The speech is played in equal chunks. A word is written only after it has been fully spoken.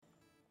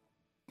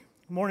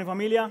Good morning,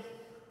 familia.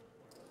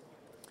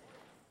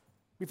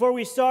 Before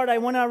we start, I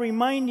want to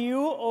remind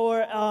you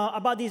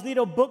about this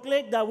little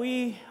booklet that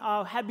we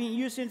have been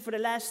using for the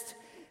last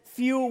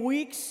few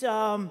weeks.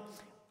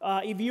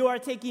 If you are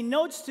taking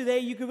notes today,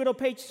 you could go to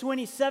page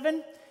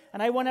 27.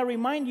 And I want to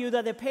remind you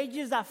that the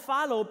pages that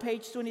follow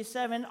page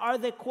 27 are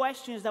the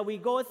questions that we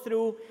go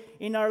through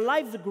in our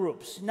life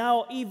groups.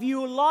 Now, if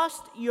you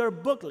lost your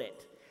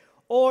booklet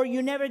or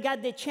you never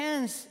got the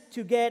chance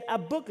to get a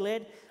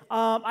booklet,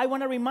 I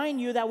want to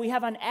remind you that we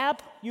have an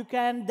app. You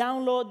can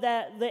download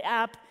the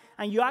app,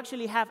 and you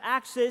actually have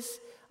access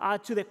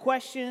to the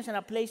questions and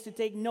a place to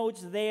take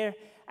notes there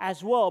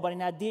as well, but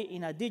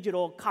in a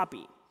digital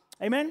copy.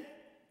 Amen?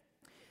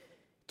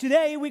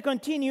 Today, we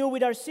continue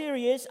with our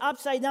series,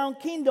 Upside Down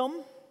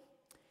Kingdom,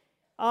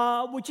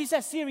 which is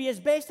a series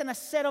based on a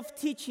set of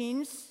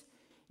teachings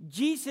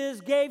Jesus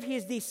gave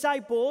his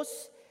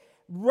disciples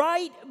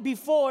right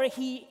before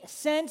he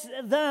sends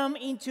them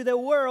into the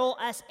world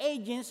as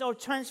agents of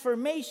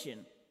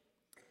transformation.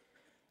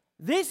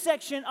 This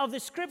section of the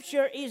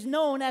scripture is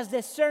known as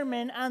the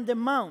Sermon on the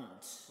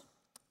Mount.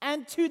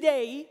 And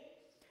today,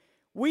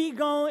 we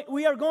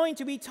are going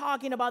to be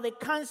talking about the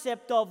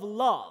concept of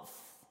love.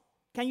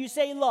 Can you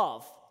say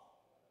love?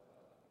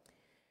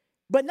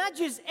 But not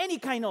just any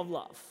kind of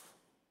love.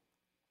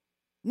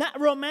 Not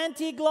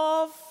romantic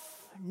love,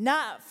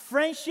 not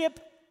friendship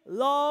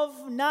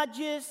love, not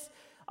just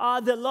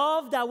the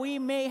love that we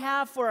may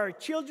have for our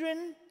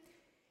children,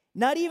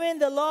 not even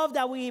the love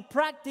that we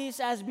practice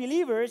as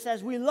believers,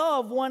 as we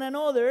love one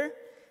another.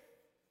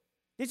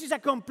 This is a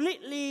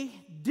completely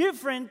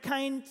different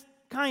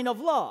kind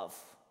of love.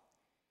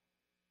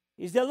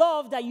 It's the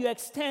love that you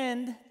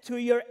extend to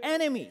your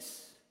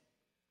enemies.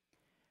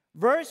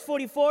 Verse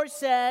 44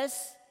 says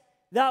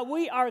that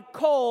we are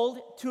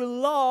called to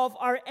love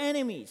our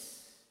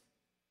enemies,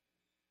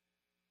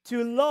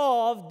 to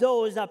love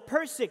those that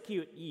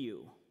persecute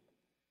you,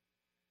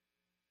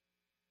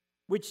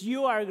 which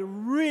you are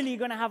really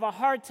going to have a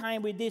hard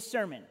time with this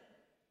sermon.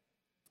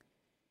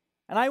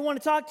 And I want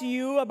to talk to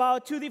you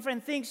about two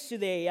different things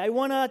today. I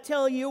want to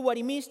tell you what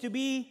it means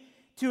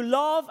to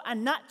love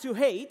and not to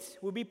hate,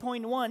 will be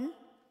point one,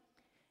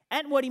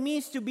 and what it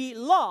means to be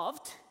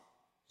loved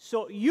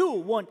so you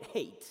won't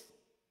hate.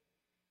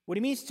 What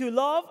it means to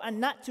love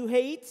and not to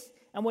hate,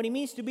 and what it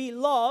means to be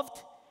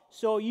loved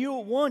so you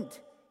won't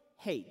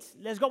hate.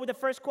 Let's go with the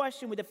first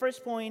question, with the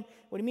first point,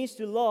 what it means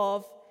to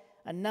love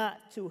and not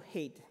to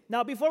hate.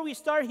 Now, before we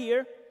start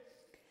here,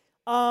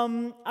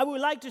 I would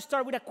like to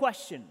start with a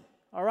question,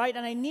 all right?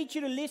 And I need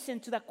you to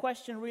listen to that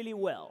question really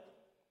well.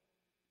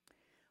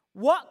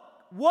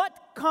 What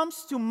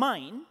comes to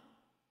mind,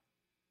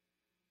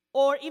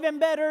 or even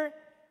better,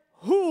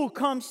 who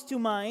comes to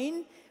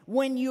mind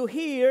when you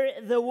hear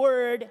the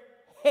word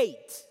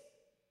hate?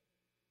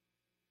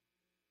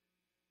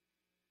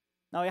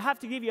 Now, I have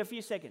to give you a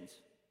few seconds.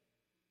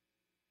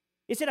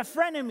 Is it a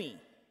frenemy?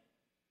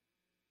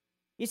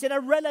 Is it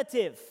a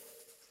relative?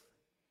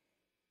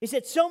 Is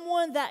it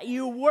someone that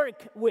you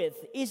work with?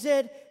 Is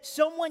it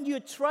someone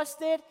you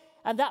trusted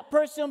and that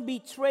person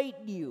betrayed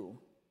you?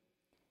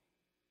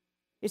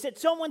 Is it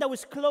someone that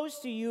was close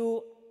to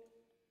you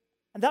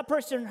and that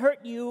person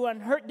hurt you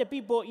and hurt the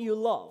people you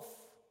love?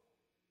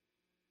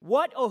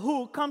 What or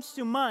who comes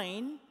to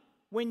mind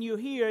when you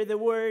hear the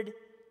word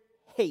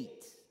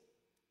hate?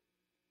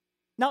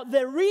 Now,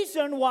 the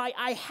reason why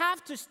I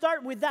have to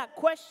start with that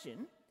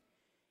question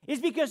is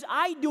because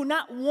I do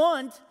not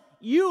want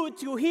you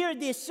to hear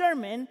this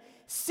sermon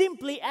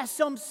simply as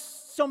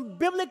some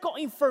biblical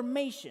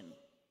information.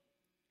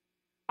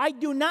 I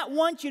do not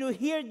want you to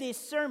hear this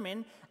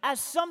sermon as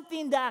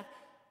something that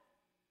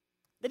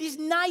is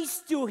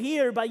nice to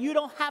hear, but you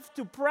don't have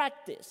to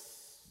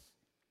practice.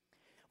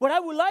 What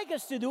I would like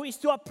us to do is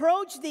to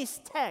approach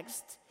this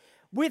text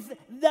with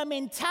the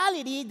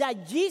mentality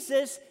that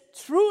Jesus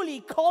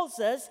truly calls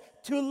us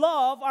to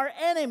love our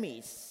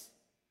enemies.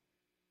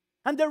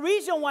 And the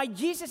reason why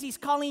Jesus is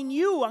calling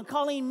you and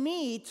calling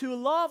me to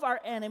love our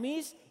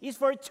enemies is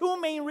for two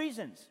main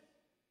reasons.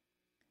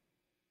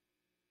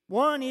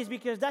 One is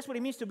because that's what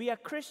it means to be a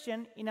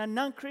Christian in a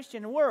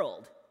non-Christian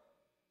world.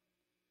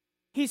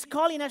 He's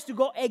calling us to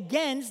go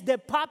against the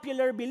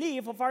popular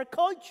belief of our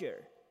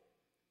culture.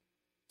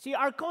 See,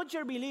 our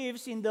culture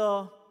believes in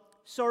the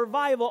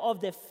survival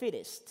of the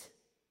fittest.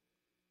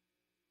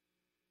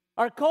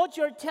 Our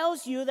culture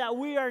tells you that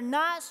we are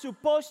not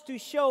supposed to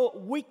show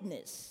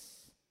weakness.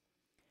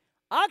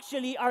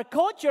 Actually, our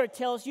culture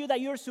tells you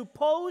that you're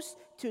supposed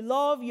to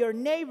love your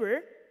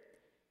neighbor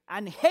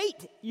and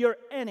hate your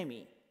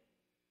enemy,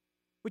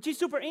 which is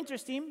super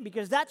interesting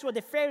because that's what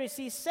the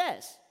Pharisees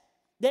says.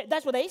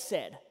 That's what they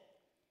said.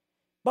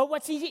 But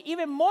what's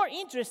even more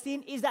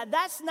interesting is that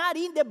that's not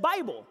in the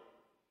Bible.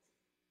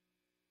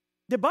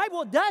 The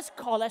Bible does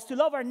call us to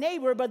love our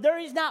neighbor, but there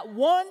is not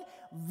one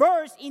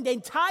verse in the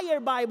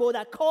entire Bible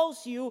that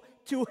calls you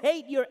to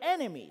hate your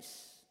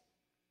enemies.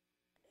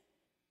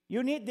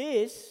 You need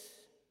this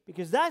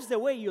because that's the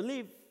way you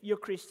live your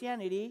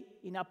Christianity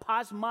in a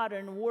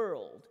postmodern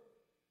world.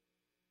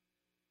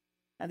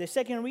 And the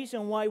second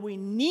reason why we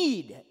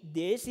need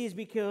this is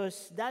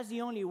because that's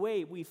the only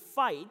way we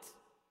fight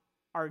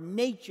our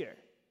nature,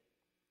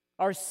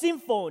 our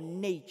sinful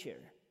nature.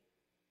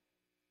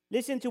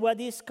 Listen to what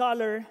this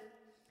scholar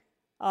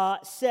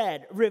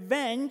said.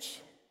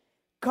 Revenge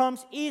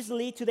comes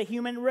easily to the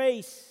human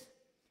race.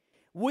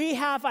 We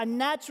have a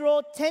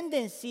natural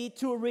tendency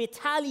to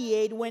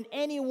retaliate when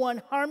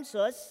anyone harms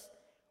us,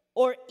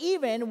 or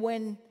even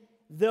when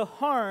the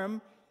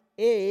harm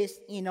is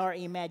in our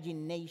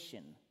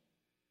imagination.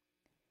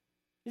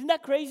 Isn't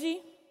that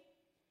crazy?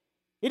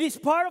 It is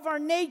part of our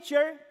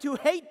nature to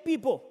hate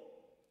people.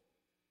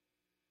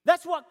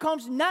 That's what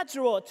comes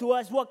natural to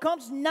us. What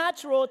comes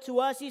natural to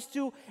us is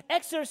to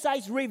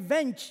exercise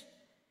revenge,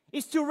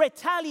 is to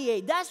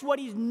retaliate. That's what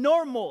is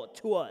normal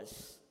to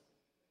us.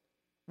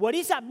 What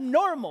is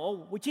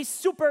abnormal, which is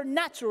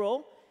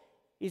supernatural,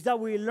 is that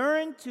we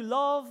learn to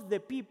love the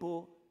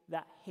people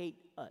that hate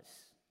us.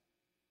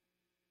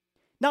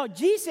 Now,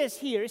 Jesus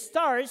here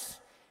starts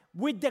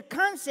with the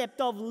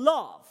concept of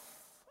love.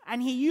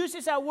 And he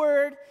uses a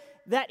word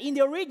that in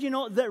the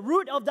original, the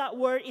root of that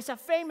word is a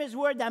famous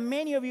word that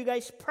many of you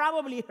guys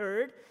probably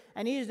heard.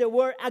 And it is the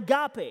word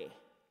agape,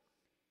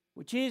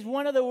 which is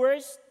one of the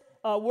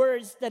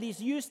words that is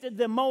used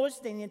the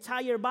most in the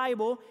entire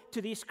Bible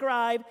to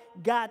describe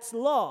God's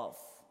love.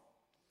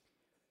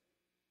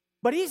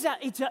 But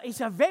it's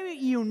a very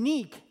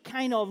unique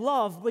kind of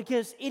love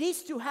because it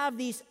is to have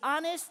this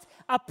honest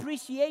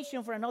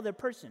appreciation for another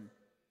person.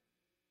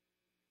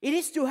 It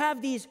is to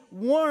have this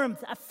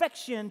warmth,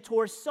 affection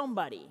towards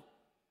somebody.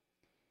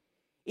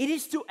 It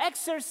is to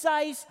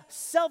exercise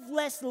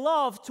selfless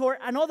love toward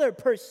another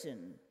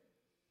person.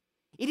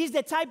 It is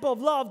the type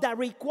of love that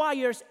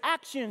requires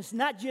actions,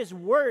 not just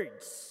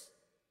words.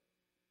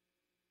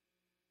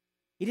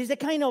 It is the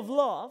kind of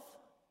love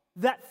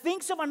that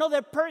thinks of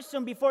another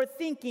person before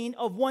thinking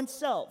of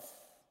oneself.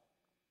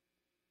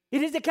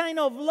 It is the kind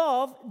of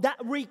love that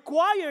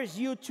requires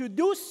you to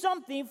do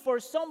something for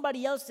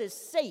somebody else's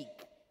sake.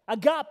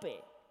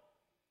 Agape.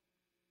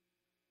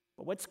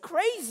 But what's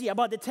crazy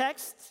about the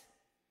text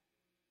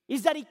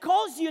is that it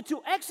calls you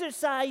to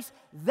exercise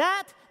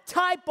that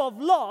type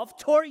of love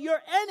toward your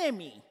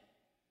enemy.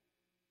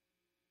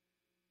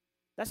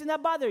 Doesn't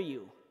that bother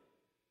you?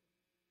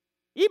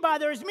 It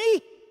bothers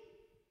me.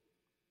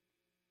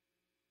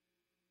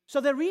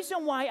 So the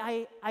reason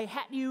why I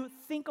had you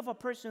think of a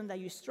person that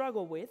you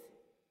struggle with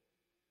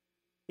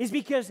is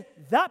because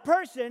that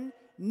person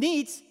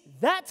needs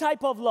that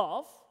type of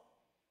love,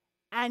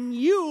 and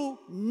you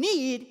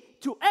need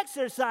to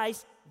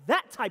exercise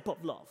that type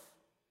of love.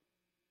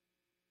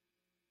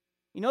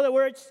 In other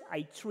words,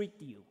 I treat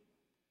you.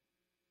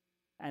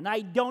 And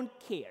I don't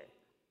care.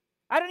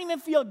 I don't even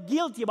feel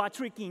guilty about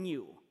tricking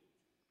you.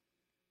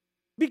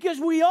 Because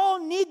we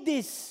all need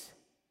this.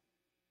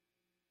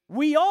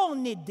 We all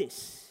need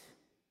this.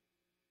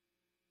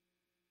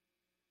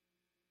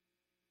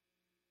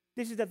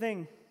 This is the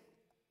thing.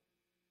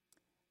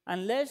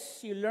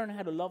 Unless you learn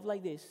how to love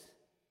like this,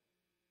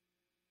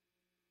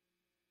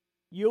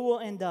 you will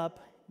end up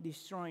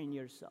destroying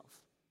yourself.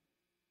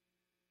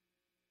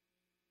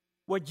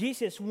 What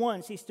Jesus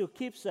wants is to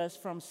keep us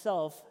from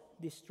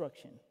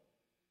self-destruction.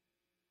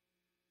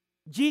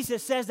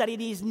 Jesus says that it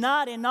is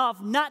not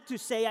enough not to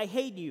say, I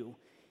hate you.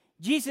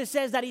 Jesus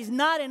says that it's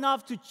not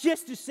enough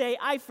just to say,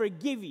 I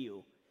forgive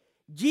you.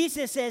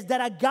 Jesus says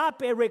that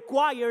agape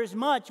requires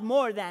much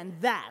more than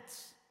that.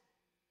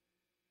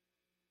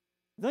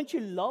 Don't you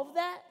love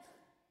that?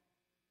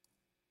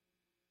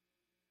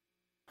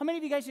 How many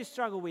of you guys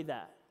struggle with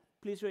that?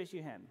 Please raise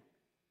your hand.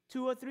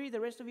 2 or 3, the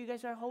rest of you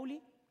guys are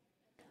holy?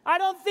 I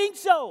don't think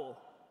so.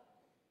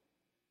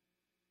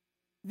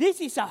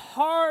 This is a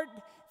hard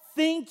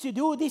thing to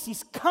do. This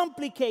is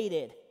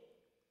complicated.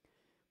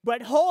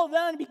 But hold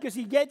on, because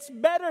it gets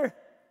better.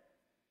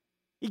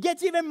 It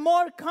gets even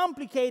more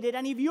complicated.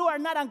 And if you are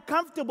not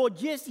uncomfortable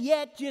just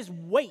yet, just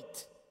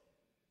wait.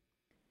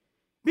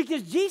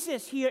 Because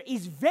Jesus here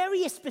is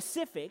very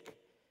specific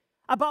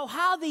about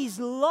how this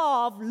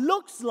love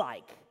looks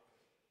like.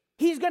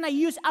 He's going to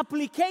use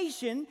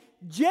application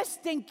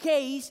just in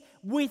case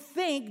we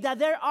think that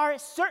there are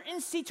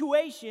certain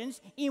situations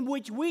in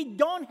which we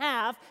don't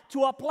have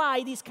to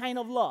apply this kind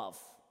of love.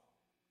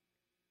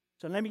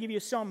 So let me give you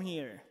some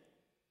here.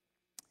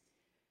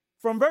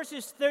 From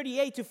verses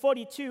 38 to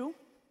 42,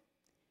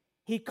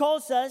 he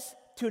calls us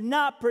to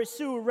not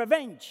pursue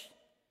revenge.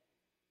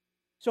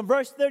 So in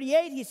verse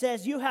 38, he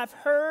says, you have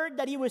heard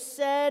that it was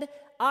said,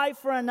 eye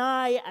for an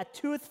eye, a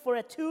tooth for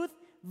a tooth.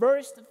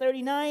 Verse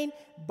 39,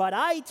 but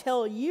I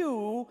tell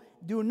you,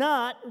 do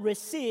not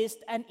resist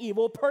an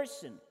evil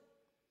person.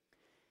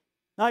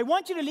 Now, I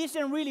want you to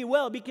listen really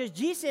well, because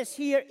Jesus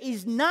here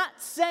is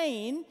not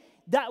saying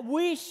that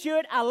we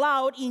should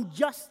allow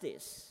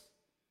injustice.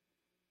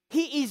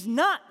 He is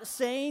not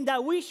saying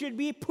that we should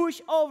be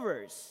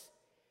pushovers.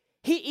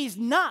 He is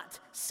not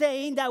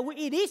saying that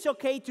it is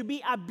okay to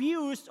be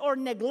abused or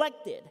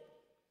neglected.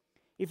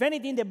 If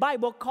anything, the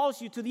Bible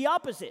calls you to the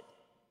opposite.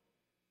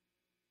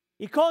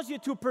 It calls you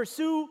to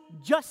pursue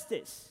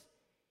justice.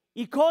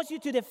 It calls you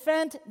to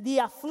defend the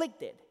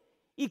afflicted.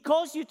 It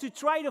calls you to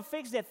try to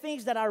fix the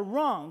things that are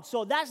wrong.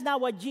 So that's not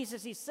what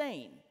Jesus is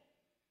saying.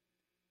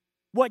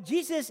 What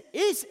Jesus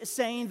is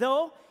saying,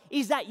 though,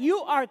 is that you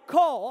are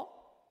called,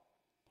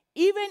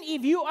 even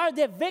if you are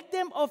the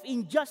victim of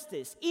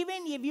injustice,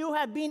 even if you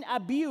have been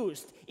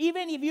abused,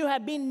 even if you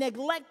have been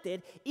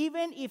neglected,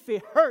 even if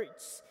it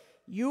hurts,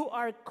 you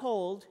are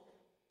called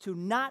to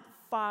not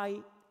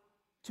fight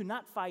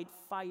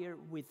fire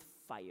with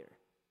fire.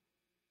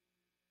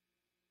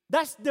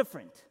 That's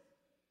different.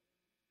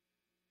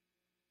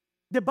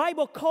 The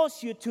Bible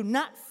calls you to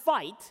not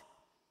fight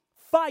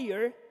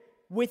fire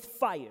with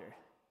fire.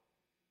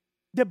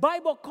 The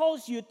Bible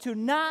calls you to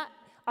not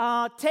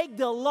take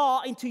the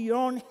law into your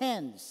own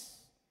hands.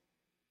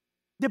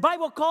 The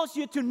Bible calls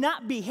you to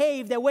not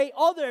behave the way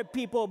other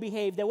people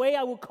behave. The way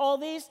I would call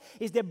this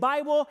is the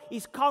Bible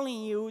is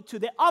calling you to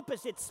the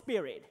opposite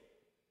spirit.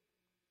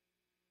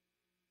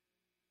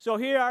 So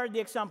here are the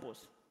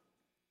examples.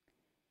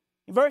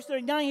 In verse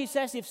 39, he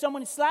says, if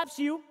someone slaps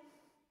you,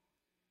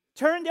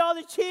 turn the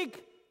other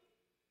cheek.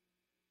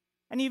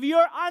 And if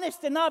you're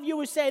honest enough, you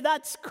will say,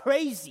 that's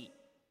crazy.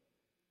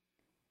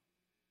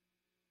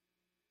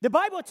 The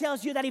Bible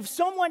tells you that if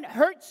someone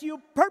hurts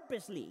you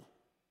purposely,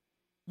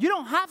 you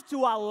don't have to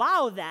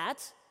allow that,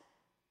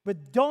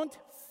 but don't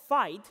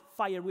fight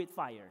fire with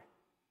fire.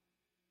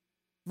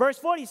 Verse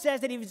 40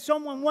 says that if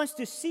someone wants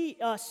to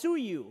sue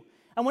you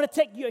and want to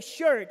take your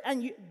shirt,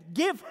 and you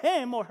give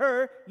him or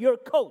her your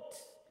coat.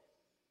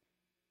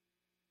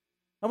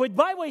 And what the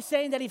Bible is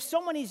saying that if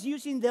someone is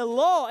using the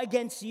law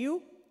against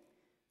you,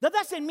 that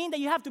doesn't mean that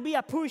you have to be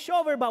a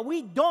pushover, but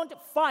we don't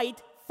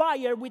fight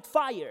fire with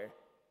fire.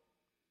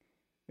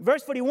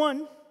 Verse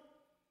 41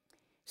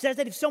 says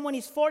that if someone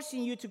is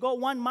forcing you to go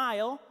 1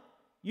 mile,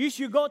 you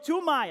should go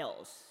 2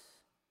 miles.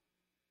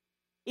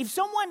 If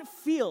someone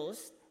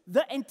feels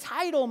the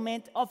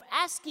entitlement of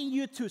asking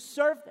you to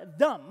serve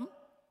them,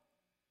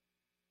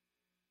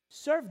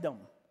 serve them.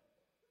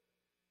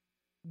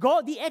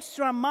 Go the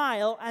extra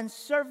mile and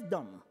serve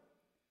them.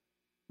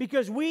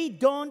 Because we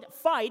don't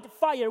fight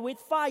fire with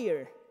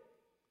fire.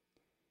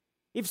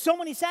 If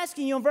someone is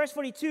asking you in verse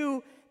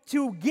 42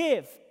 to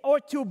give or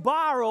to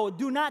borrow,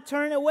 do not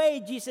turn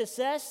away, Jesus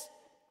says.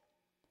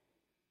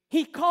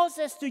 He calls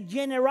us to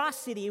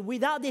generosity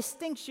without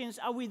distinctions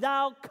or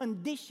without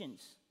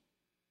conditions.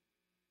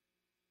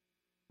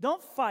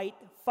 Don't fight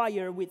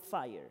fire with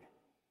fire.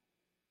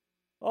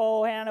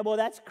 Oh, Hannibal,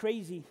 that's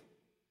crazy.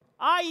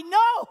 I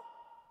know.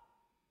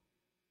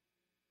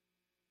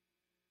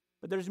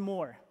 But there's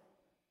more.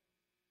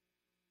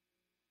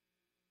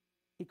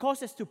 He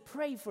calls us to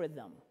pray for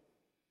them.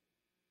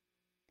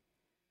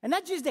 And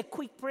not just the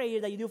quick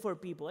prayer that you do for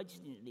people.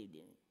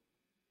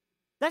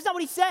 That's not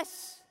what he says.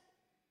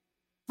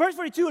 Verse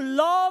 42,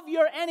 love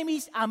your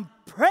enemies and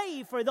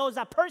pray for those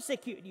that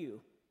persecute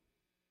you.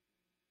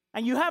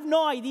 And you have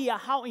no idea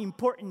how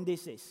important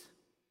this is.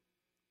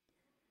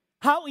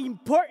 How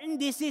important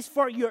this is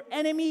for your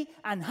enemy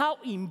and how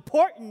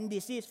important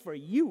this is for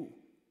you.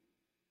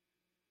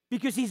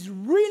 Because it's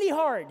really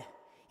hard.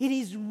 It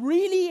is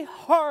really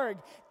hard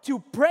to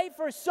pray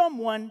for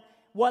someone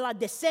while at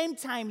the same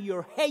time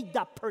you hate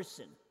that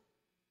person.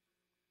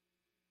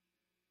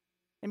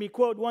 Let me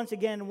quote once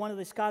again one of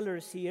the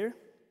scholars here.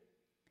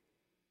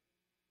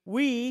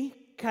 We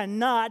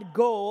cannot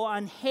go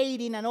on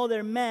hating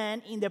another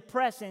man in the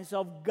presence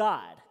of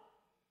God.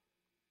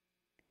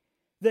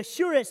 The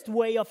surest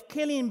way of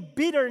killing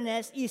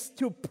bitterness is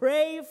to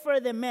pray for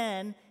the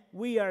man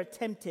we are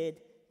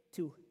tempted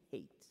to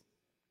hate.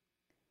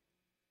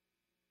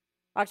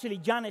 Actually,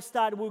 John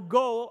Stott will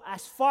go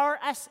as far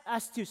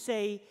as to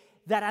say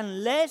that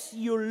unless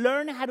you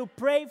learn how to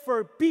pray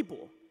for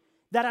people,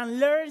 that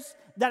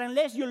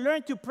unless you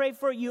learn to pray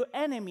for your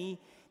enemy,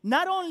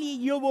 not only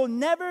you will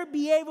never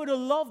be able to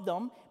love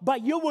them,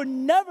 but you will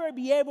never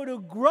be able to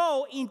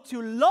grow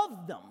into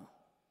love them.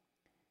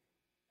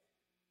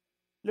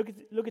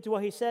 Look at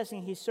what he says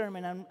in his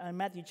sermon on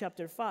Matthew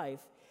chapter 5.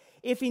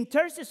 If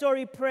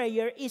intercessory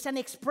prayer is an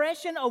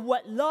expression of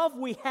what love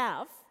we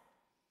have,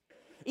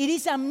 it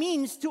is a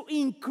means to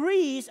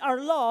increase our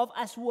love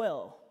as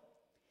well.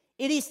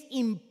 It is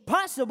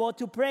impossible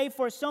to pray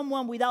for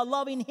someone without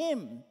loving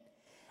him,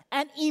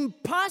 and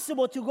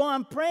impossible to go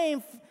on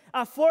praying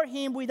for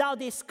him without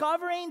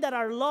discovering that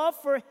our love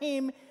for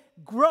him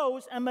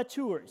grows and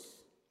matures.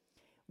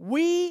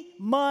 We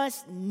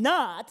must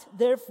not,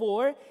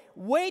 therefore,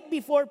 wait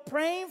before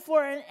praying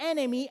for an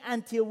enemy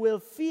until we'll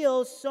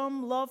feel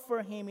some love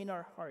for him in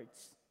our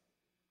hearts.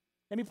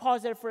 Let me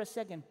pause there for a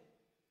second.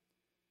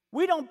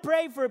 We don't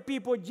pray for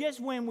people just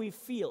when we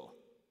feel.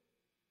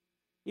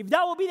 If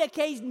that would be the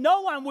case,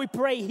 no one would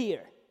pray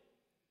here.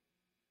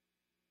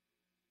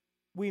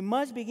 We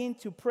must begin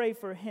to pray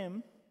for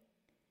him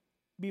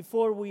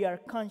before we are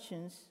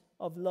conscious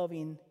of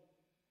loving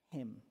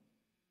him.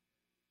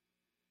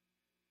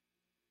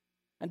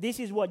 And this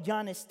is what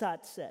John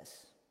Stott says.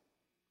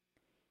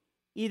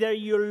 Either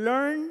you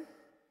learn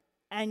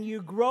and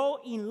you grow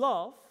in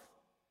love,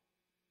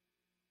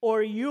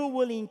 or you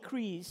will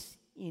increase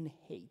in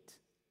hate.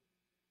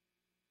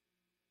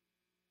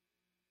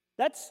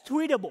 That's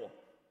tweetable.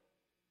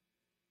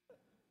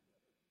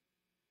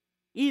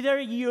 Either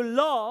you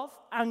love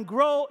and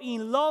grow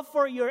in love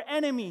for your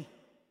enemy,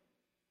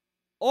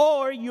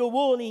 or you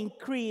will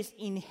increase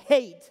in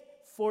hate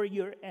for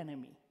your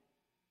enemy.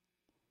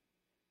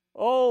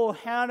 Oh,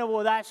 Hannibal,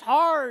 that's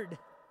hard.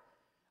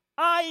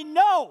 I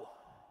know.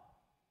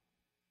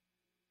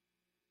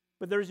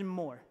 But there's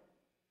more.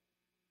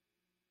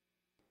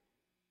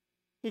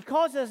 He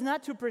calls us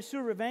not to pursue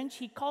revenge.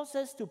 He calls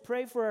us to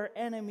pray for our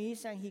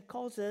enemies, and he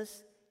calls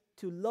us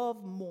to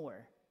love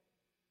more.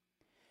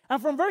 And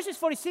from verses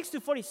 46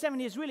 to 47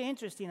 is really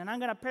interesting, and I'm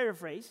going to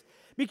paraphrase,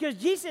 because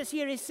Jesus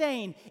here is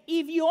saying,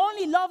 if you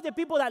only love the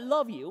people that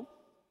love you,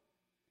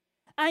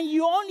 and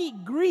you only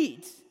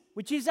greet,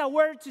 which is a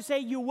word to say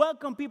you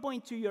welcome people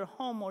into your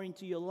home or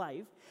into your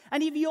life,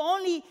 and if you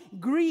only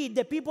greet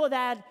the people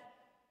that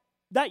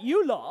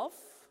you love,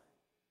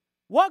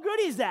 what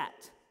good is that?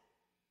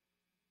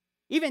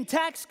 Even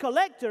tax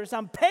collectors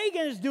and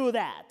pagans do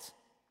that.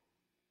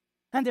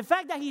 And the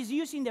fact that he's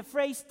using the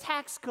phrase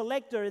tax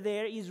collector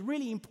there is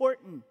really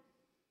important.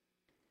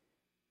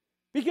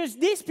 Because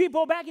these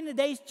people back in the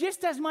days,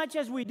 just as much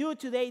as we do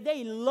today,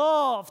 they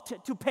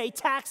loved to pay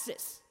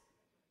taxes.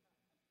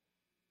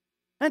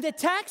 And the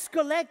tax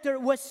collector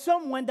was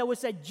someone that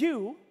was a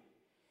Jew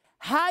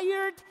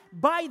hired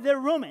by the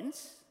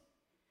Romans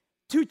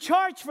to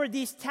charge for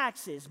these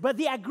taxes. But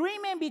the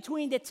agreement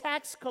between the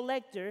tax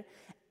collector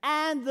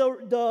and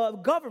the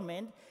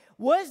government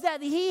was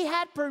that he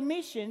had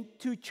permission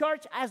to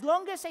charge, as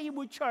long as he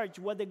would charge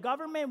what the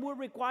government would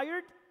require,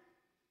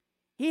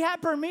 he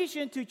had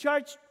permission to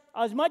charge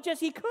as much as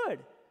he could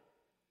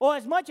or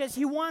as much as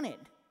he wanted.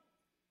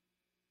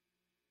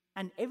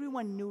 And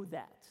everyone knew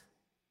that.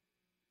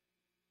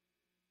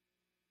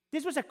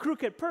 This was a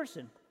crooked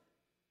person.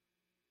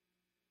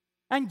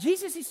 And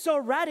Jesus is so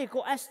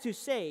radical as to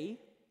say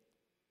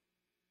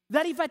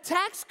that if a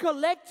tax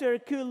collector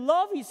could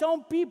love his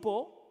own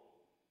people,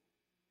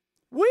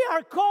 we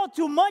are called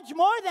to much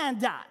more than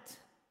that.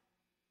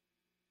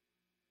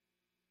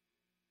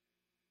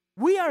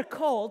 We are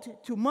called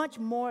to much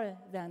more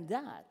than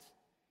that.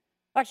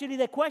 Actually,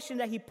 the question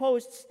that he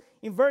posts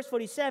in verse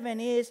 47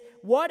 is,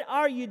 what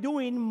are you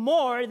doing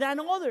more than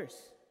others?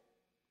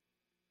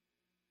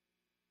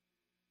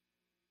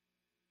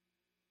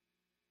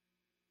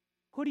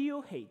 Who do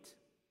you hate?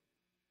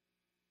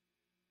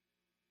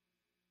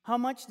 How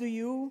much do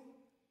you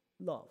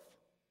love?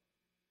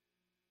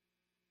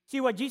 See,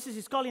 what Jesus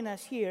is calling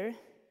us here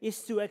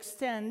is to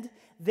extend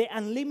the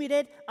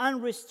unlimited,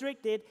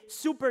 unrestricted,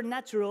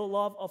 supernatural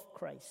love of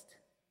Christ.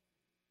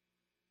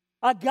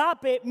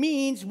 Agape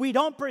means we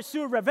don't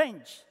pursue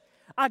revenge.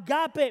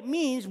 Agape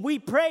means we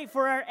pray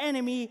for our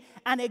enemy,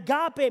 and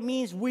agape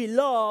means we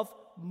love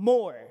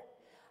more.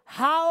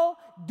 How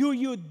do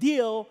you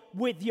deal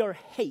with your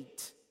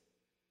hate?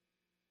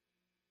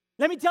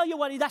 Let me tell you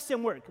what it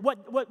doesn't work,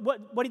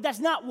 what it does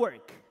not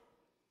work.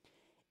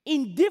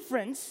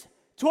 Indifference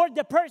toward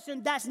the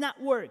person does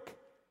not work.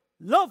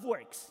 Love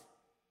works.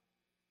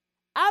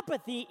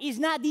 Apathy is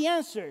not the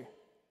answer.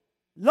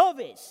 Love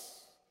is.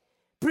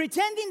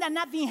 Pretending that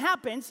nothing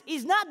happens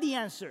is not the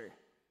answer.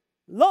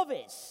 Love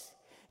is.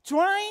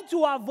 Trying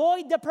to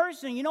avoid the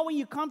person. You know when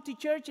you come to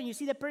church and you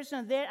see the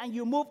person there and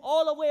you move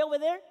all the way over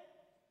there?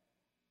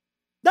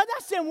 That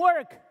doesn't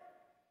work.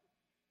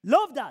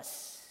 Love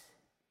does.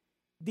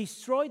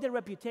 Destroy the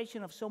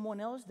reputation of someone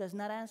else does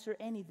not answer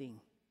anything.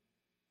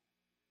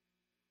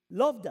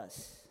 Love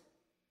does.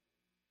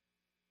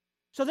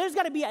 So there's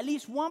got to be at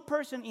least one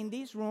person in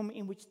this room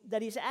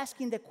that is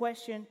asking the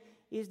question,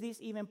 is this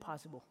even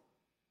possible?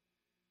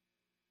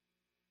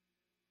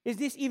 Is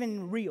this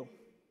even real?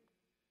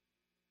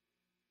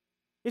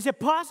 Is it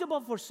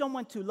possible for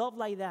someone to love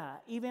like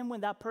that, even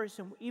when the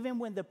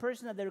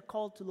person that they're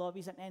called to love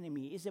is an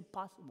enemy? Is it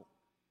possible?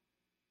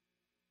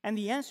 And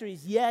the answer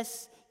is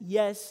yes,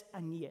 yes,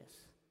 and yes.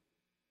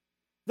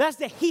 That's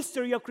the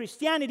history of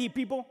Christianity,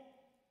 people.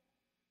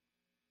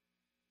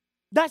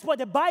 That's what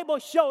the Bible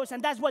shows,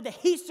 and that's what the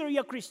history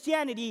of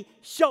Christianity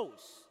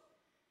shows.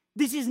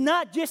 This is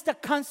not just a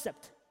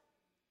concept.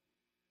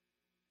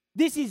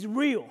 This is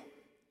real.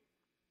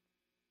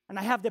 And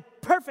I have the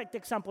perfect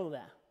example of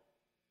that.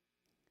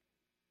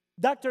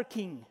 Dr.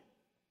 King.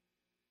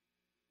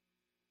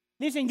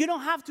 Listen, you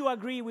don't have to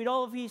agree with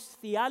all of his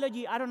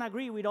theology. I don't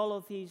agree with a lot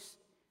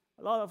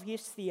of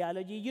his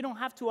theology. You don't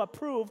have to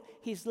approve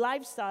his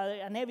lifestyle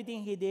and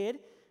everything he did.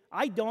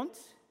 I don't.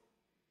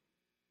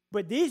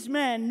 But this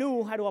man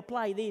knew how to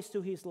apply this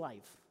to his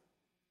life.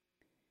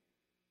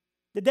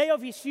 The day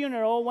of his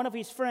funeral, one of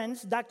his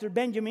friends, Dr.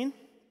 Benjamin,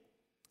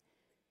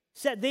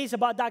 said this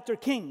about Dr.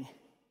 King.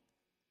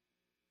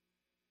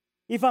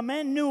 If a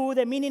man knew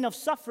the meaning of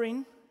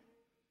suffering,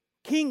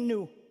 King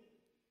knew.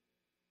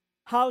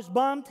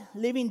 Housebound,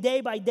 living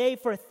day by day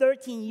for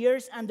 13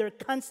 years under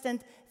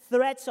constant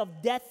threats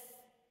of death,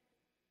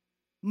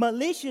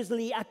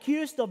 maliciously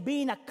accused of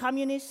being a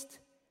communist,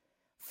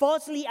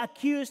 falsely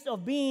accused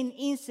of being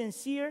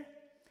insincere,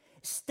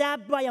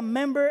 stabbed by a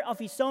member of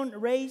his own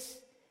race,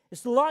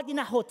 Slugged in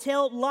a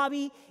hotel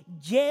lobby,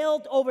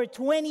 jailed over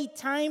 20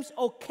 times,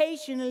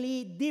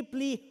 occasionally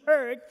deeply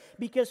hurt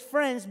because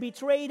friends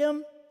betrayed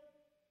him.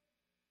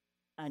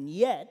 And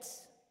yet,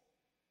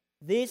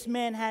 this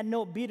man had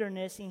no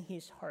bitterness in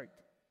his heart,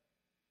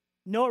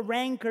 no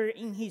rancor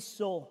in his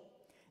soul,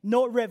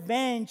 no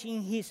revenge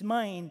in his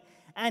mind.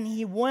 And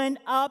he went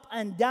up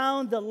and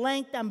down the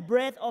length and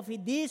breadth of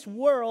this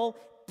world,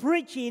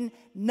 preaching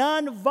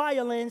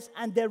nonviolence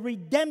and the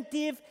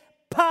redemptive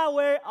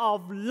power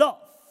of love.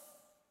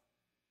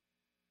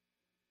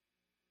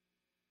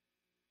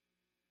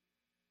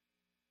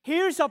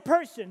 Here's a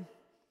person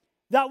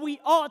that we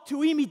ought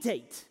to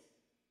imitate.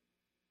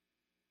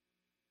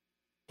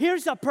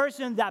 Here's a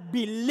person that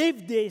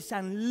believed this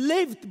and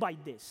lived by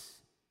this.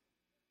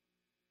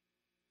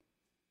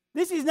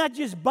 This is not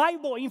just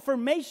Bible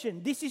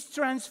information. This is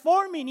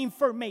transforming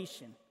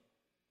information.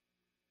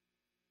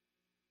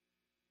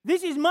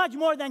 This is much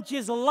more than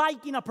just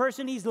liking a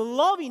person. It's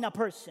loving a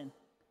person.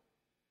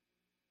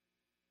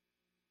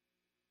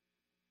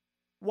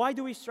 Why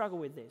do we struggle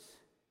with this?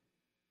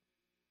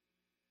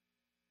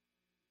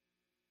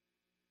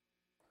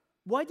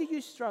 Why do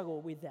you struggle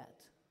with that?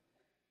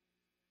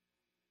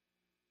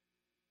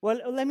 Well,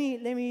 let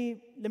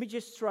me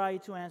just try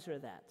to answer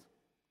that.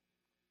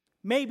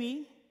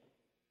 Maybe,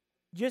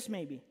 just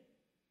maybe,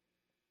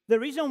 the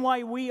reason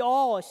why we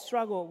all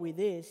struggle with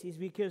this is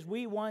because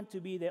we want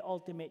to be the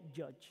ultimate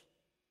judge.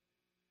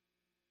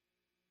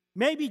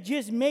 Maybe,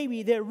 just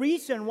maybe, the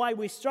reason why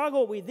we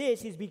struggle with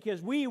this is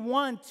because we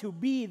want to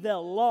be the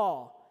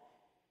law.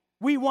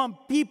 We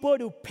want people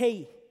to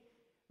pay.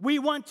 We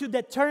want to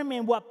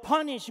determine what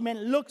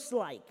punishment looks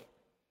like.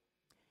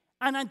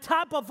 And on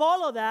top of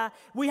all of that,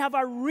 we have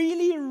a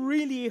really,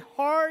 really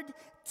hard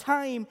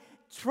time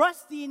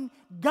trusting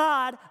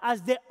God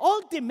as the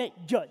ultimate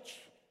judge.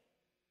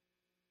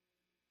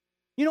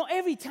 You know,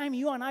 every time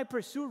you and I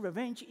pursue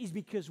revenge is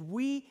because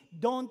we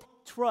don't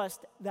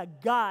trust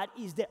that God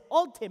is the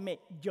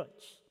ultimate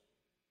judge.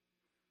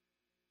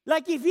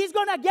 Like if he's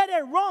going to get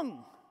it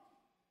wrong,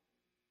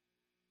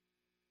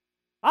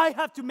 I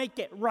have to make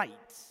it right.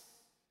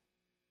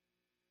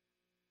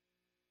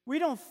 We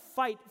don't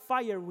fight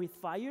fire with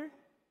fire.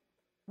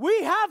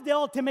 We have the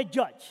ultimate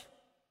judge.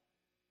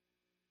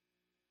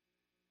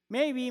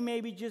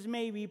 Maybe, just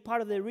maybe,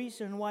 part of the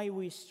reason why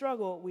we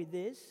struggle with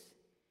this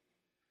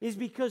is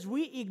because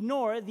we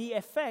ignore the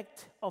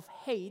effect of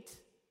hate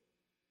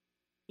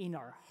in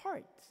our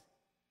heart.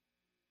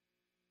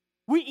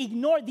 We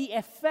ignore the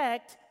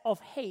effect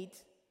of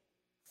hate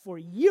for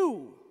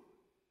you.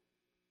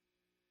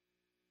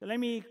 So let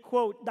me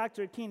quote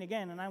Dr. King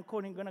again, and I'm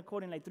going to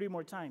quote him like 3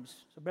 more times,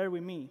 so bear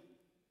with me.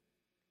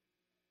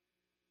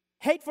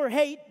 Hate for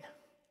hate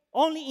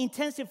only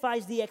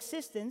intensifies the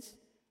existence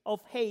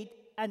of hate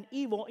and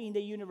evil in the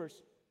universe.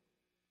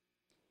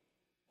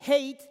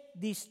 Hate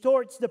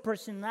distorts the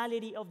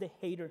personality of the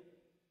hater.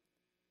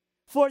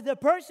 For the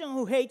person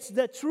who hates,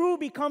 the true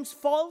becomes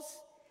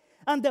false,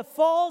 and the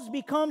false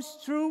becomes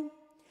true.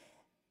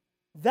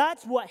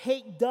 That's what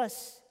hate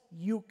does.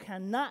 You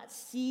cannot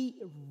see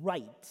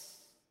right.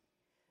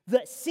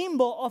 The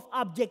symbol of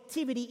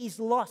objectivity is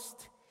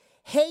lost.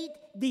 Hate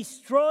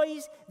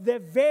destroys the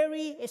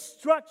very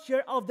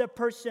structure of the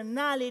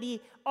personality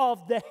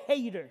of the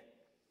hater.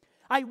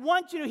 I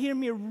want you to hear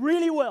me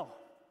really well.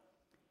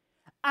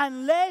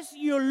 Unless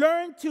you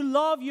learn to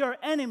love your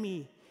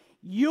enemy,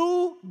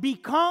 you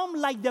become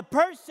like the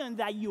person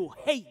that you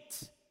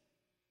hate.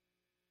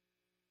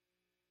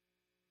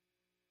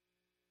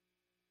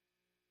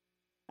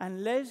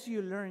 Unless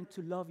you learn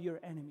to love your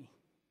enemy,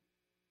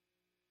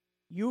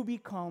 you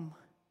become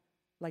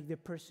like the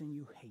person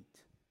you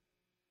hate.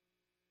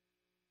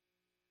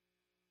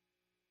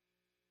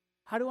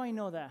 How do I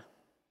know that?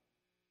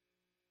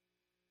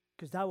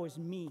 Because that was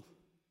me.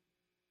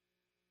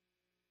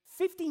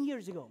 15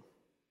 years ago,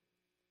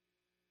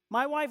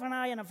 my wife and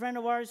I and a friend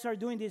of ours are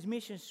doing this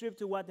mission trip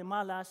to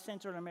Guatemala,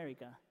 Central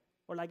America.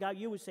 Or like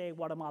you would say,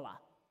 Guatemala.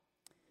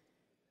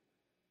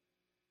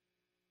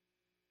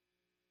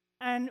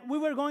 And we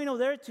were going over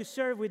there to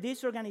serve with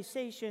this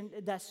organization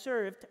that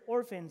served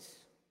orphans.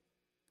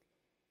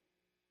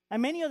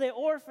 And many of the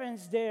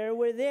orphans there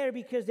were there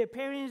because their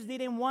parents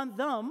didn't want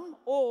them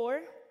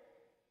or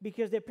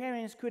because their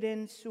parents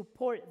couldn't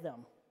support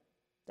them.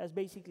 That's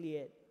basically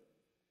it.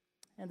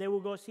 And they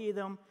will go see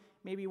them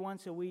maybe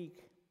once a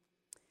week.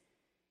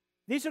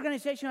 This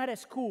organization had a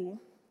school,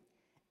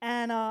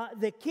 and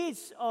the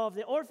kids of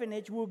the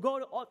orphanage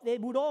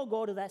would all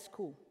go to that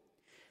school.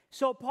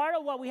 So part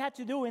of what we had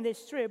to do in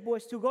this trip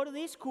was to go to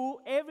this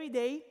school every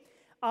day,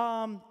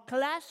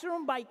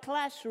 classroom by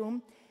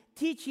classroom,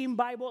 teaching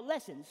Bible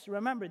lessons.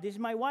 Remember, this is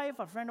my wife,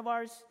 a friend of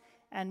ours,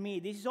 and me.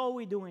 This is all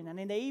we're doing. And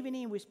in the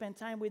evening, we spend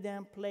time with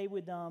them, play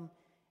with them,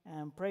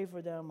 and pray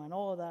for them, and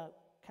all that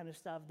kind of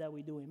stuff that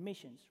we do in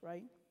missions,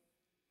 right?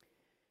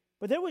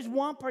 But there was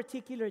one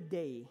particular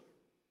day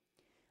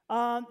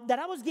that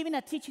I was giving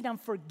a teaching on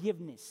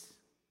forgiveness.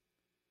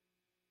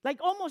 Like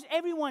almost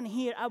everyone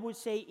here, I would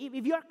say,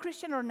 if you're a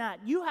Christian or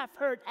not, you have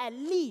heard at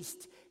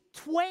least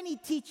 20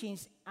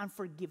 teachings on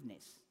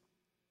forgiveness.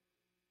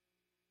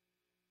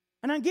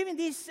 And I'm giving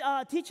this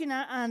teaching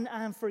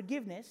and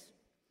forgiveness.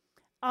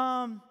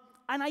 And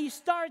I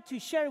start to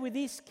share with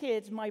these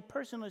kids my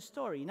personal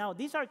story. Now,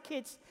 these are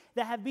kids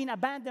that have been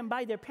abandoned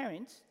by their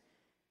parents.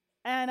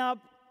 And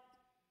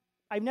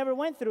I've never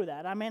went through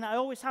that. I mean, I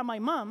always have my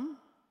mom.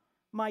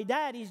 My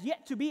dad is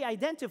yet to be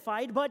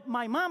identified, but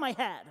my mom I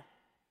had.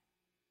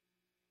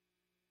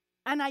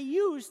 And I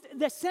used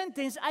the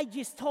sentence I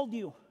just told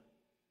you.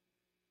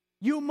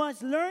 You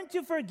must learn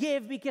to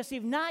forgive, because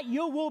if not,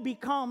 you will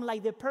become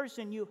like the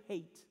person you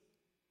hate.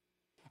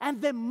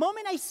 And the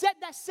moment I said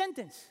that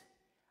sentence,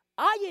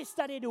 I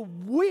started to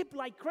weep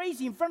like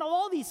crazy in front of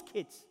all these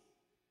kids.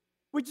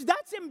 Which,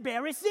 that's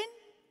embarrassing.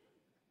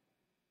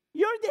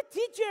 You're the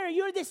teacher.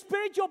 You're the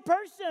spiritual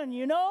person,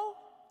 you know.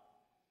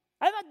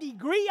 I have a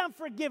degree on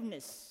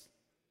forgiveness.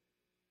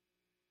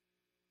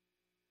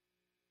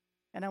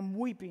 And I'm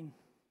weeping.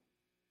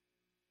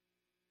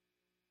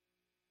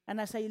 And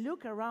as I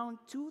look around,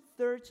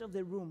 2/3 of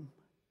the room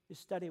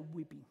started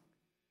weeping.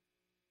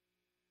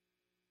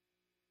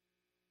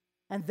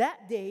 And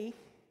that day,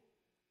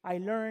 I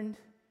learned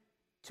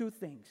 2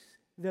 things.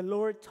 The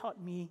Lord taught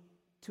me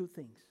 2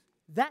 things.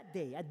 That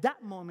day, at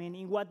that moment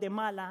in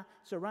Guatemala,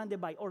 surrounded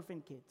by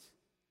orphan kids.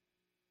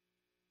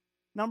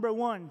 Number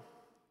 1,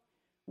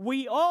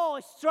 we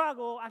all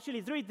struggle,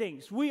 actually 3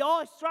 things. We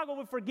all struggle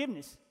with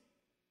forgiveness.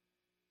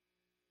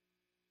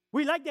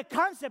 We like the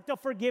concept of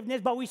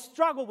forgiveness, but we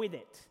struggle with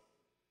it.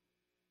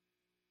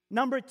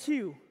 Number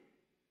 2,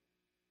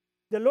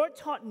 the Lord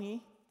taught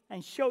me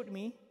and showed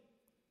me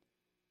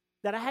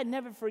that I had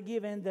never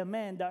forgiven the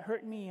man that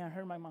hurt me and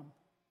hurt my mom.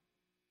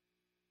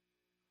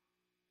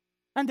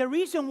 And the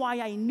reason why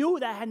I knew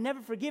that I had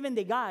never forgiven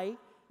the guy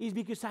is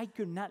because I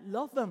could not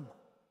love him.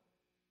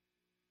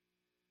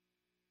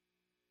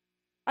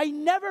 I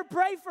never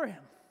prayed for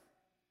him.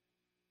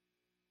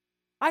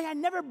 I had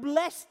never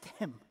blessed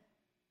him.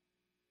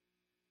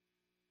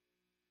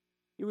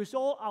 It was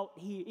all out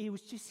here. It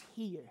was just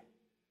here,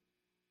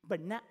 but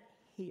not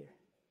here.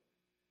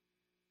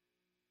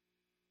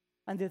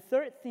 And the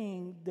third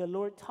thing the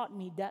Lord taught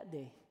me that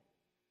day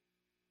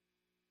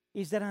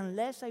is that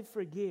unless I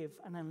forgive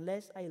and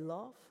unless I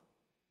love,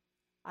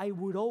 I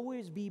would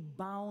always be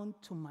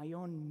bound to my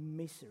own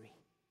misery,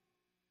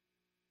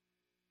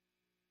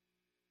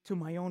 to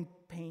my own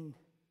pain,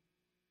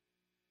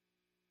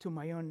 to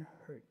my own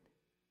hurt.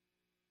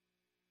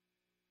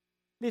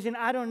 Listen,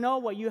 I don't know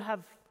what you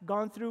have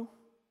gone through.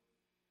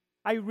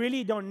 I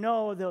really don't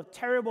know the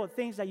terrible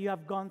things that you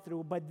have gone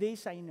through, but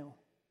this I know.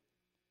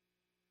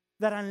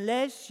 That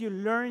unless you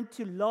learn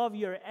to love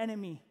your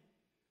enemy,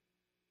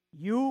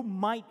 you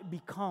might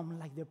become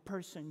like the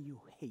person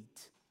you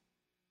hate.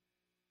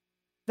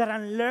 That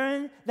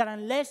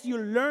unless you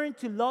learn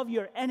to love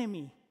your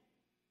enemy,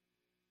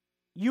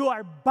 you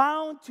are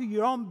bound to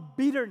your own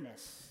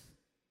bitterness.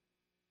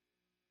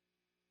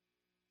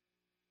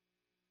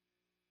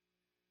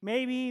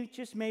 Maybe,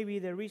 just maybe,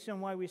 the reason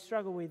why we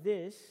struggle with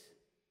this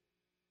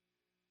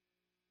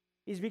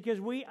is because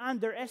we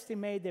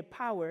underestimate the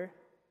power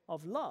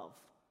of love.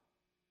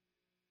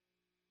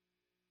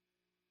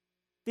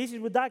 This is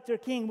what Dr.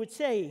 King would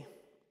say.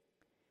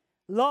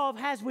 Love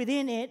has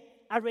within it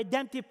a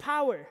redemptive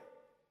power.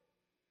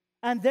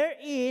 And there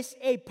is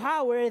a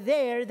power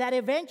there that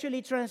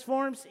eventually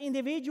transforms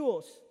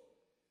individuals.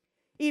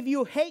 If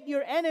you hate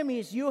your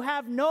enemies, you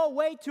have no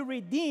way to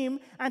redeem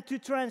and to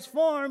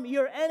transform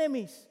your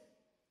enemies.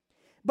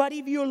 But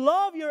if you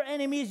love your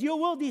enemies, you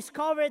will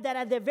discover that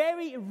at the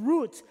very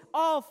root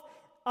of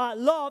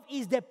love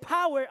is the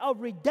power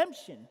of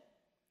redemption.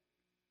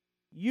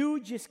 You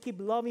just keep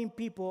loving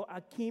people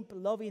and keep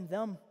loving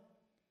them.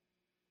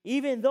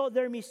 Even though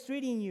they're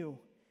mistreating you,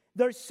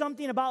 there's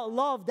something about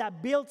love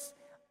that builds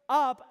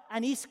up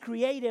and is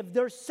creative.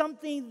 There's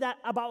something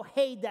about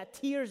hate that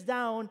tears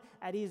down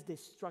and is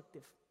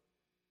destructive.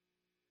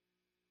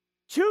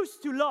 Choose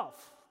to love.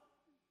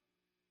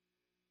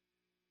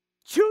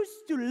 Choose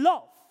to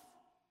love.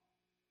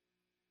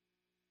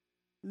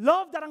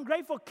 Love that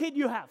ungrateful kid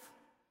you have.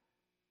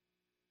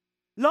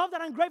 Love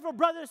that ungrateful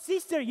brother or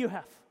sister you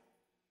have.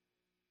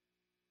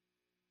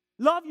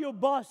 Love your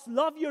boss.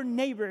 Love your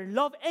neighbor.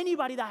 Love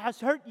anybody that has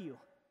hurt you.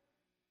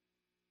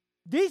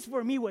 This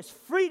for me was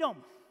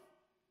freedom.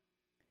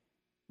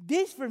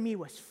 This for me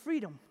was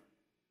freedom.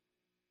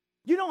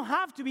 You don't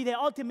have to be the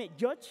ultimate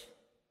judge.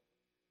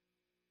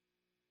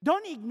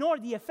 Don't ignore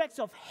the effects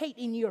of hate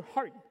in your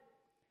heart.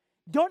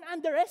 Don't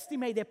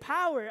underestimate the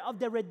power of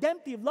the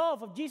redemptive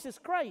love of Jesus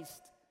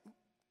Christ.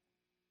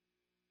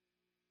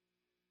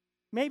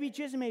 Maybe,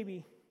 just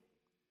maybe,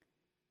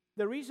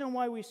 the reason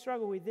why we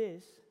struggle with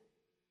this,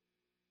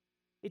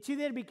 it's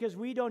either because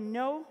we don't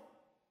know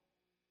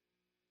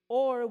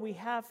or we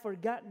have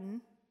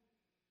forgotten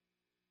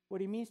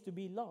what it means to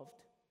be loved.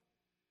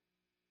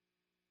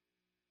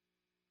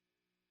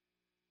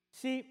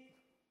 See,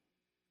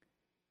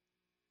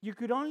 you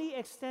could only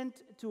extend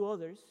to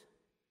others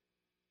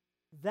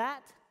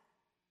that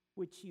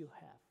which you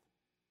have.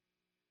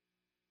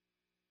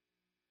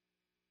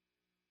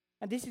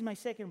 And this is my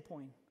second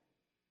point.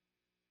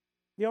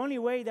 The only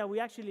way that we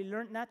actually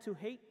learn not to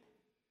hate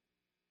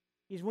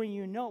is when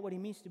you know what it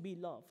means to be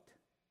loved.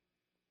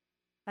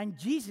 And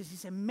Jesus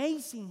is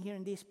amazing here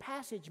in this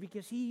passage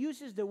because he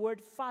uses the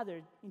word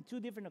Father in two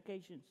different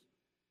occasions.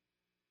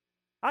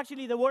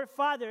 Actually, the word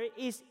Father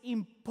is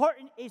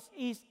important,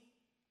 is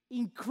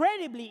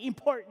incredibly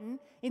important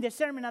in the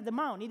Sermon on the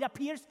Mount. It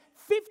appears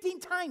 15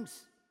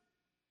 times.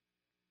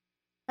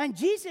 And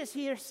Jesus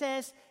here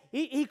says,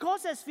 he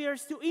calls us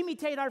first to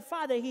imitate our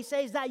Father. He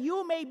says that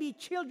you may be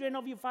children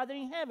of your Father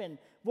in heaven,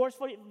 verse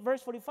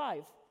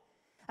 45.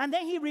 And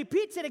then he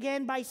repeats it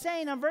again by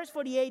saying in verse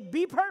 48,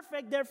 be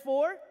perfect,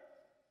 therefore,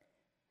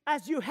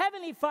 as your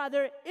heavenly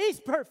Father is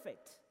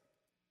perfect.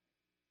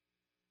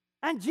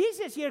 And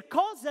Jesus here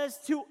calls us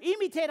to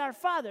imitate our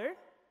Father,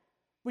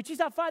 which is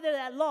our Father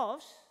that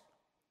loves.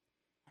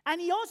 And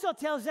he also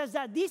tells us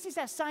that this is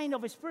a sign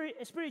of a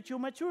spiritual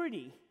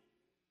maturity.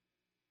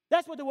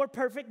 That's what the word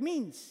perfect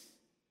means.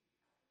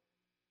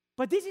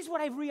 But this is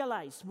what I've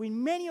realized with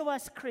many of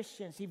us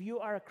Christians, if you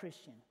are a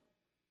Christian,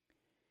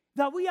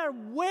 that we are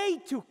way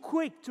too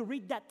quick to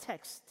read that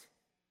text.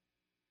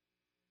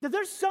 That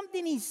there's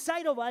something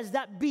inside of us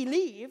that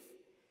believe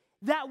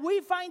that we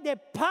find the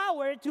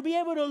power to be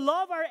able to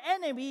love our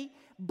enemy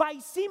by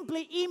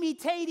simply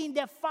imitating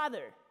the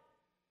Father.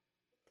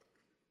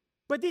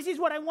 But this is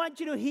what I want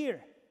you to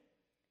hear.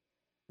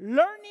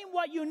 Learning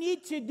what you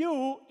need to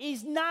do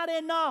is not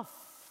enough.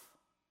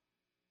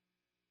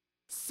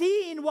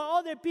 Seeing what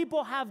other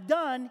people have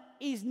done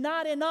is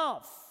not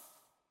enough.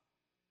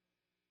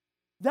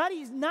 That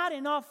is not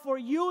enough for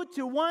you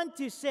to want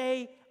to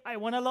say, I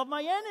want to love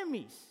my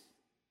enemies.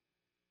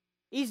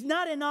 It's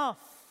not enough.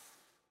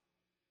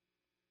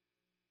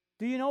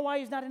 Do you know why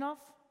it's not enough?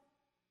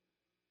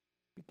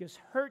 Because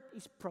hurt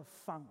is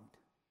profound.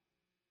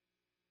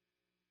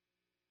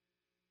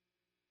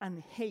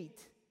 And hate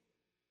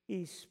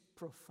is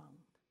profound.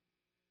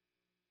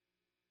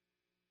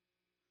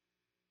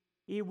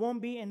 It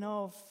won't be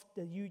enough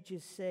that you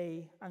just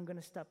say, I'm going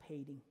to stop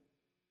hating.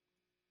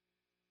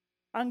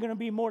 I'm going to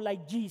be more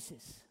like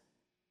Jesus.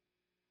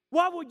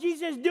 What would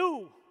Jesus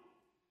do?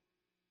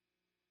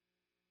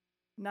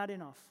 Not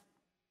enough.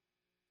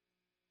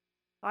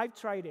 I've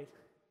tried it.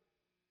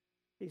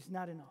 It's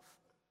not enough.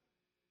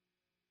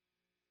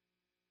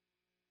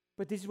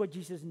 But this is what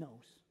Jesus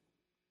knows.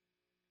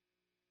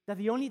 That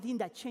the only thing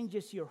that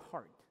changes your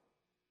heart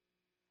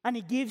and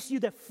it gives you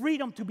the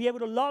freedom to be able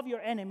to love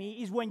your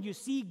enemy is when you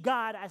see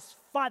God as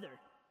Father,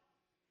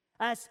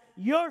 as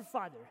your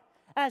Father,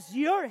 as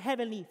your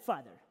heavenly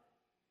Father.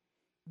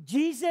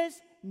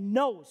 Jesus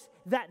knows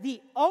that the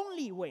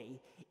only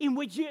way in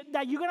which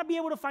that you're going to be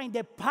able to find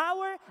the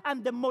power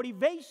and the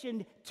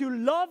motivation to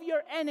love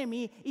your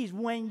enemy is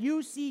when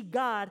you see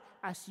God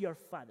as your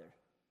Father.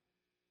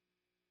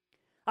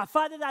 A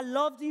Father that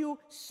loved you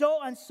so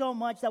and so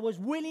much that was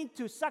willing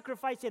to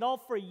sacrifice it all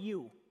for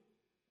you.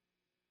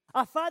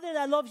 A Father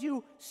that loves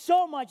you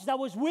so much that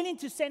was willing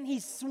to send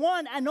his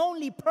one and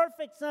only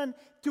perfect Son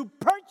to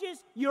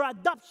purchase your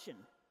adoption.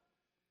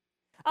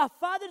 A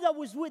Father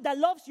that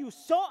loves you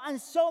so and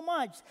so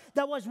much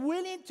that was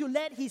willing to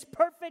let his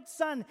perfect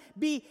Son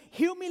be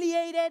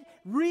humiliated,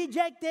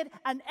 rejected,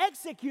 and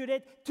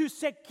executed to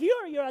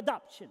secure your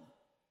adoption.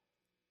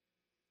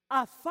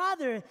 A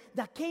Father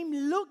that came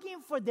looking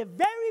for the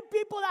very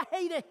people that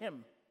hated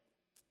him.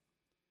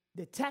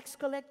 The tax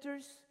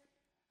collectors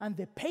and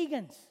the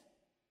pagans.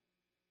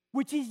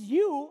 Which is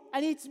you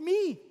and it's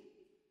me.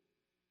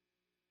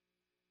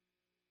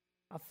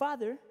 A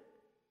Father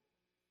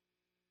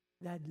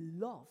that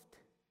loved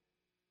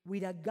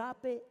with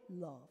agape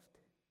love,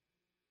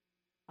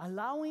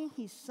 allowing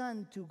his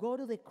Son to go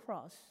to the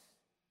cross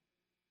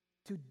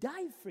to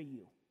die for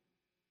you.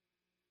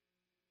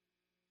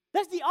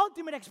 That's the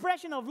ultimate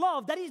expression of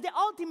love. That is the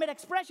ultimate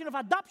expression of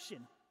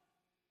adoption.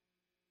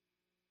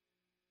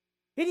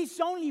 It is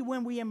only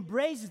when we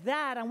embrace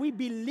that and we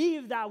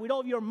believe that with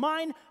all your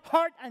mind,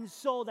 heart, and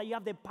soul that you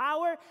have the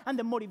power and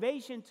the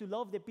motivation to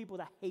love the people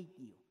that hate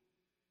you.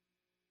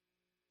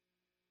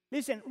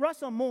 Listen,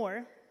 Russell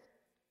Moore,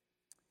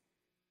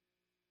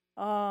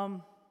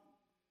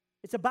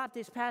 it's a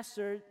Baptist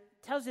pastor,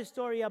 tells a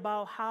story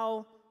about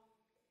how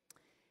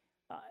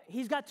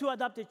he's got two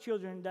adopted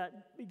children that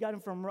he got him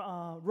from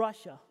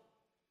Russia.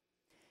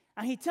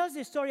 And he tells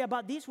the story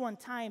about this one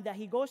time that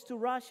he goes to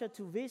Russia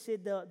to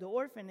visit the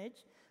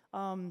orphanage.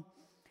 And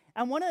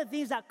one of the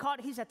things that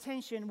caught his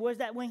attention was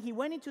that when he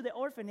went into the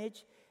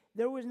orphanage,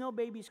 there was no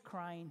babies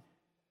crying.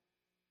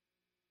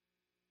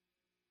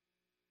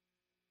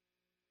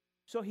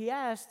 So he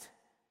asked,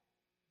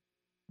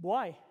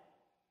 why?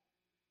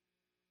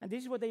 And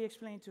this is what they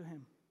explained to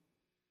him.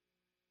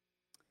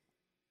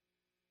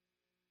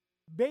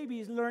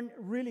 Babies learn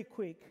really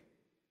quick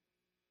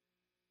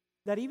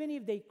that even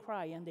if they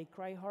cry and they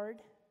cry hard,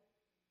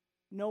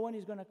 no one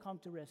is going to come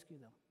to rescue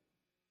them.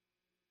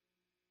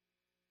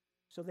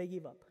 So they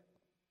give up.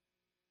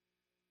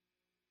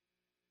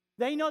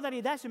 They know that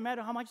it doesn't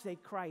matter how much they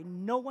cry,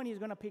 no one is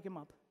going to pick them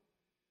up.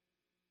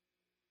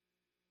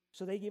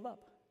 So they give up.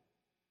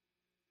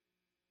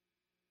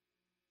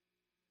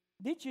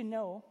 Did you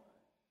know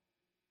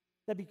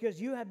that because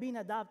you have been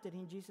adopted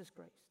in Jesus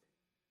Christ,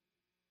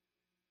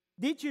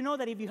 Did you know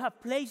that if you have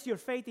placed your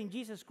faith in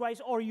Jesus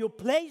Christ, or you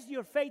placed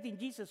your faith in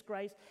Jesus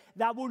Christ,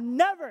 that will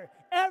never,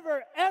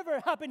 ever, ever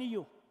happen to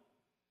you?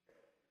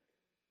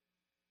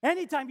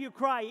 Anytime you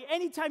cry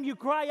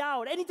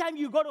out, anytime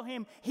you go to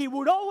Him, He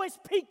would always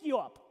pick you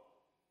up.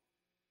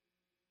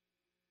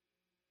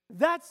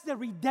 That's the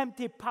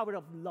redemptive power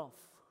of love.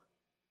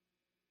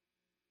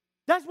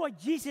 That's what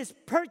Jesus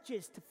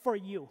purchased for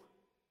you.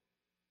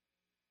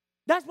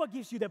 That's what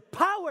gives you the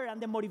power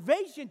and the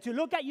motivation to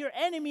look at your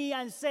enemy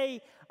and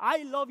say,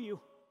 I love you.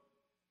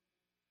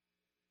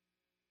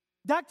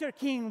 Dr.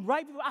 King,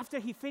 right after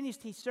he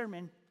finished his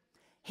sermon,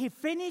 he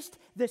finished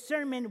the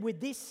sermon with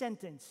this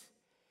sentence.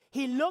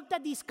 He looked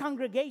at this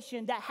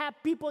congregation that had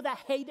people that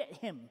hated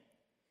him.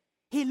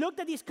 He looked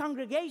at this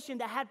congregation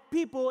that had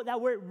people that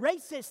were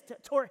racist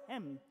toward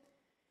him.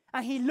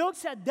 And he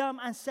looks at them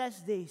and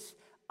says this,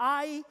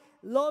 I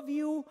love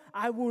you.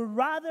 I would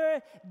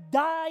rather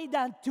die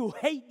than to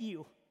hate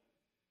you.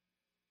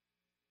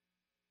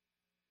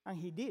 And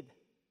he did.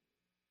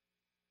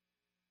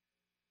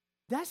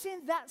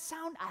 Doesn't that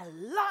sound a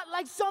lot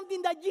like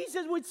something that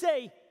Jesus would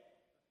say?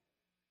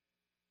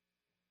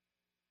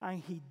 And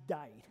he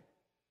died.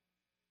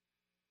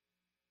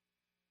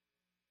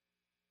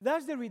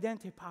 That's the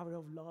redemptive power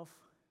of love.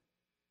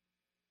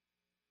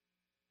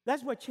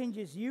 That's what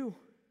changes you.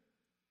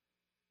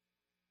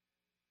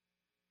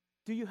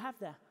 Do you have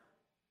that?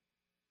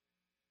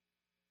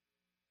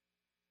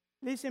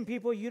 Listen,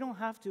 people, you don't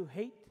have to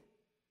hate.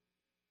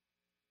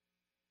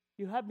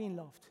 You have been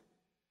loved.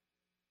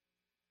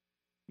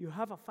 You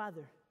have a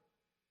father.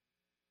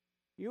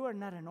 You are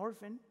not an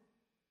orphan.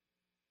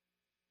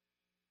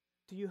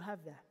 Do you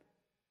have that?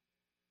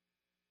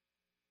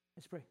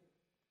 Let's pray.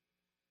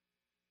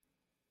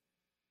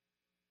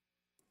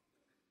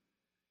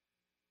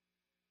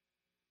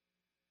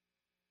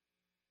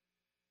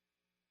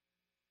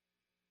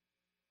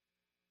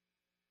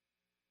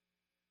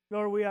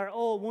 Lord, we are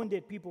all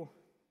wounded people.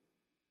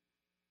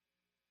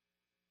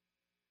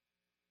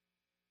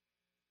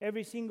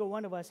 Every single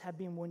one of us have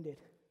been wounded.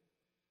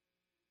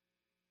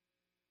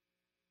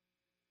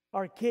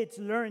 Our kids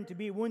learn to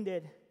be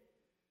wounded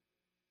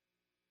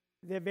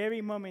the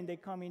very moment they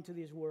come into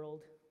this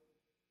world.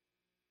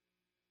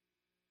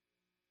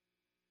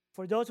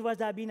 For those of us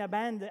that have been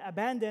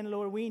abandoned,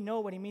 Lord, we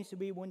know what it means to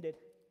be wounded.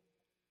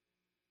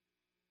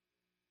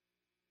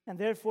 And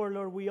therefore,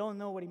 Lord, we all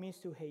know what it means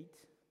to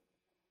hate.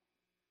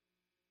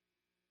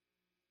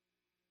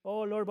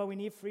 Oh, Lord, but we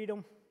need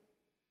freedom.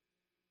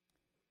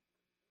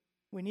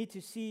 We need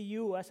to see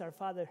you as our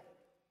Father.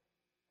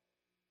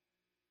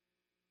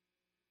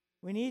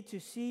 We need to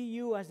see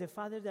you as the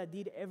Father that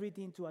did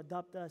everything to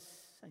adopt us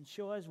and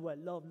show us what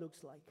love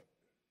looks like.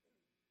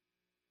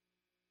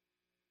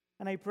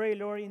 And I pray,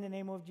 Lord, in the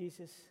name of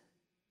Jesus,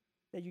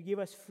 that you give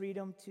us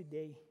freedom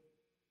today.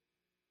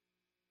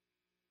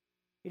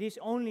 It is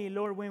only,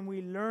 Lord, when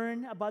we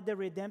learn about the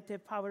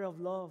redemptive power of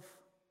love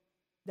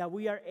that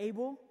we are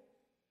able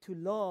to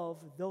love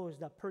those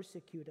that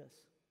persecute us.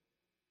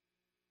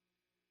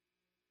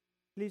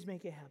 Please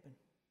make it happen.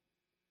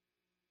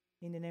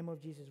 In the name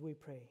of Jesus we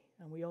pray.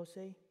 And we all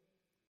say,